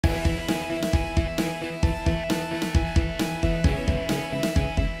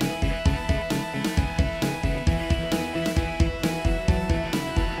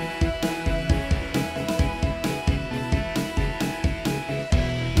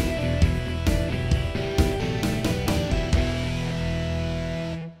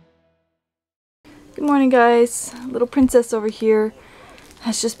Good morning, guys. Little princess over here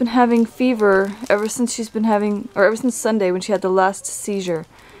has just been having fever ever since ever since Sunday when she had the last seizure.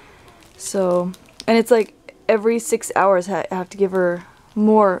 So, and it's like every 6 hours I have to give her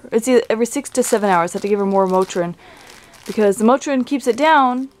more. It's either every 6 to 7 hours I have to give her more Motrin because the Motrin keeps it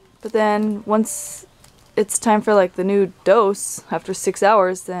down, but then once it's time for like the new dose after 6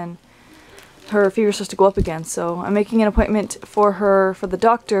 hours, then her fever starts to go up again. So I'm making an appointment for her for the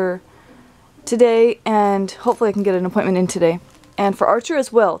doctor today, and hopefully I can get an appointment in today. And for Archer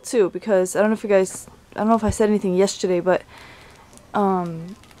as well too, because I don't know if I said anything yesterday, but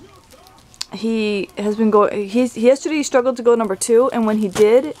he has been going, yesterday he struggled to go number 2, and when he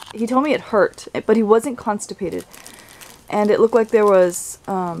did, he told me it hurt, but he wasn't constipated. And it looked like there was,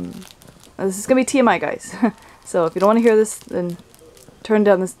 this is going to be TMI, guys. So if you don't want to hear this, then turn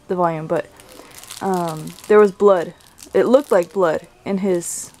down the volume, but there was blood. It looked like blood in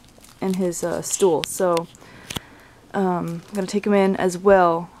his stool, so I'm going to take him in as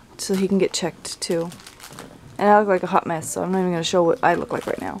well so he can get checked too. And I look like a hot mess, so I'm not even going to show what I look like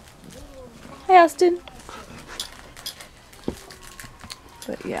right now. Hi, Austin.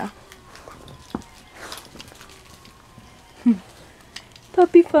 But yeah.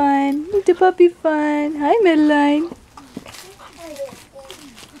 Puppy fun. Little puppy fun. Hi, Madeline.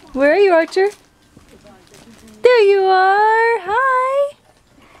 Where are you, Archer? There you are. Hi.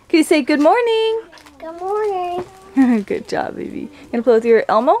 Can you say good morning? Good morning. Good job, baby. Gonna play with your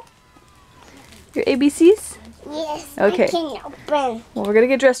Elmo? Your ABCs? Yes. Okay. I can open. Well, we're gonna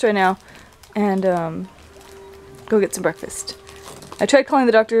get dressed right now and go get some breakfast. I tried calling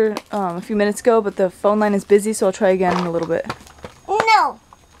the doctor a few minutes ago, but the phone line is busy, so I'll try again in a little bit. No.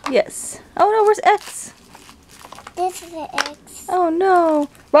 Yes. Oh no, where's X? This is the X. Oh no.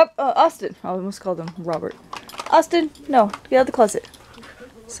 Austin. I almost called him Robert. Austin, no, get out of the closet.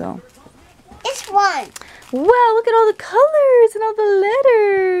 So. It's one. Wow, look at all the colors and all the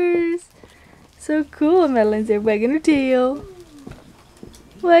letters. So cool. Madeline's there wagging her tail.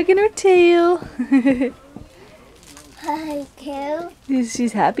 Wagging her tail. Hi, Tail.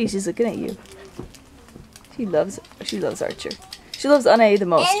 She's happy. She's looking at you. She loves Archer. She loves Anahi the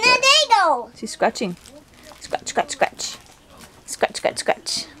most. And then they go. She's scratching. Scratch, scratch, scratch. Scratch, scratch,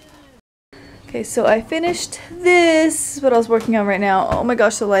 scratch. Okay, so I finished this. This is what I was working on right now. Oh my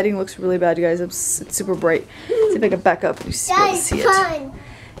gosh, the lighting looks really bad, you guys. It's super bright. See if I can back up. You see it. Fun.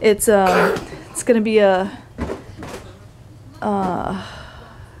 It's gonna be a I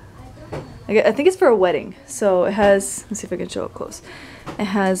think it's for a wedding. So it has, let's see if I can show up close. It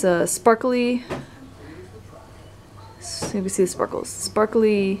has a sparkly, maybe see the sparkles.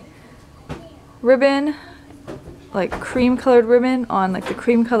 Sparkly ribbon, like cream colored ribbon on like the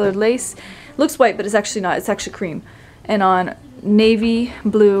cream colored lace. It looks white, but it's actually not. It's actually cream. And on navy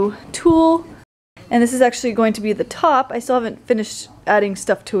blue tulle. And this is actually going to be the top. I still haven't finished adding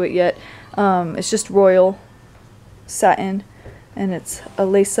stuff to it yet. It's just royal satin, and it's a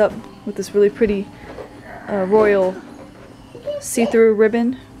lace up with this really pretty royal see-through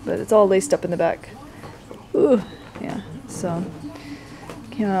ribbon, but it's all laced up in the back. Ooh, yeah, so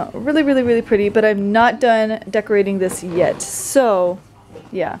came out really, really, really pretty, but I'm not done decorating this yet. So,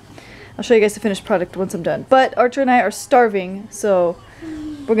 yeah, I'll show you guys the finished product once I'm done. But Archer and I are starving, so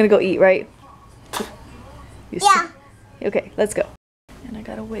we're gonna go eat, right? Yeah. Okay, let's go. And I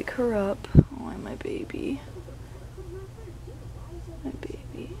gotta wake her up. Oh, my baby. My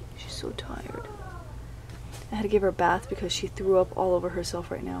baby. She's so tired. I had to give her a bath because she threw up all over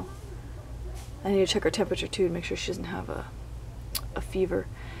herself right now. I need to check her temperature too to make sure she doesn't have a fever.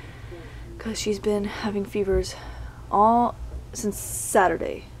 Because she's been having fevers all since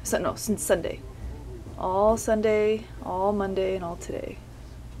Saturday. No, since Sunday. All Sunday, all Monday, and all today.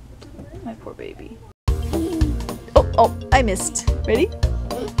 My poor baby. Oh, I missed. Ready?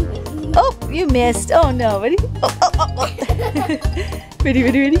 Oh, you missed. Oh no, ready? Oh. Ready?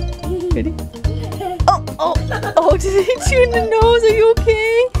 Ready? Oh, did it hit you in the nose? Are you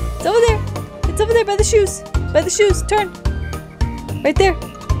okay? It's over there. It's over there by the shoes. By the shoes. Turn. Right there.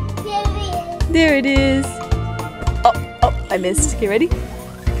 There it is. Oh, I missed. Okay, ready?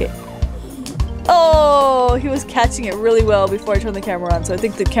 Okay. Oh, he was catching it really well before I turned the camera on, so I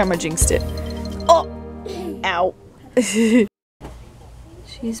think the camera jinxed it. Oh, ow.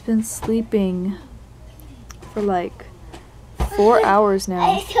 She's been sleeping for like 4 hours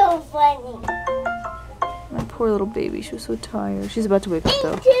now. It's so funny. My poor little baby, she was so tired. She's about to wake up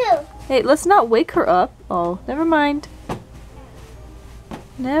though. Me too. Hey, let's not wake her up. Oh, never mind.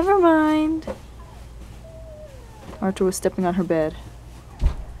 Never mind. Archer was stepping on her bed.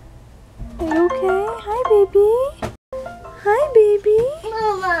 Are you okay? Hi, baby. Hi, baby.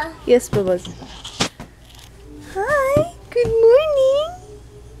 Mama. Yes, Bubba's. Good morning.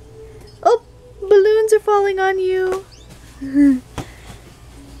 Oh, balloons are falling on you.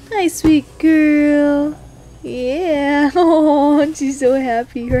 Hi, sweet girl. Yeah. Oh, she's so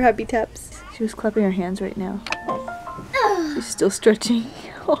happy. Her happy taps. She was clapping her hands right now. She's still stretching.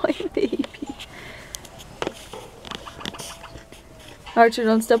 Oh, baby. Archer,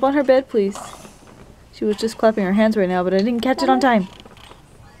 don't step on her bed, please. She was just clapping her hands right now, but I didn't catch it on time.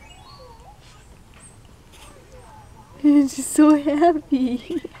 She's so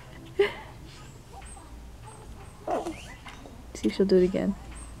happy. See if she'll do it again.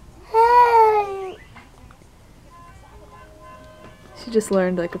 She just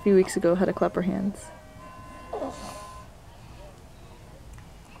learned like a few weeks ago how to clap her hands.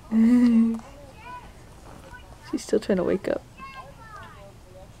 She's still trying to wake up.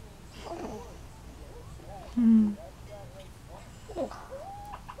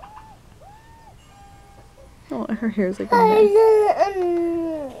 Oh, her hair's like a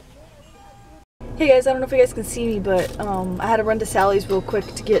mess. Hey guys, I don't know if you guys can see me, but I had to run to Sally's real quick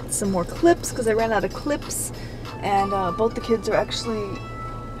to get some more clips because I ran out of clips, and both the kids are actually,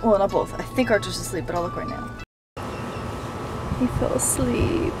 well, not both. I think Archer's asleep, but I'll look right now. He fell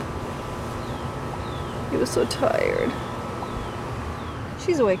asleep. He was so tired.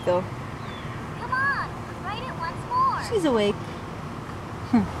 She's awake though. Come on, write it once more. She's awake.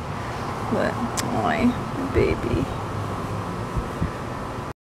 But, oh, my baby.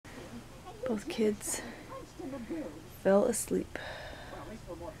 Both kids fell asleep.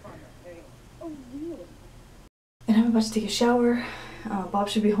 And I'm about to take a shower. Bob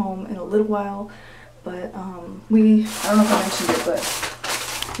should be home in a little while, but I don't know if I mentioned it,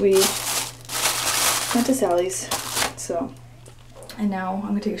 but we went to Sally's, so, and now I'm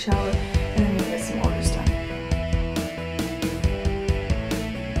gonna take a shower and then we're gonna get some orders.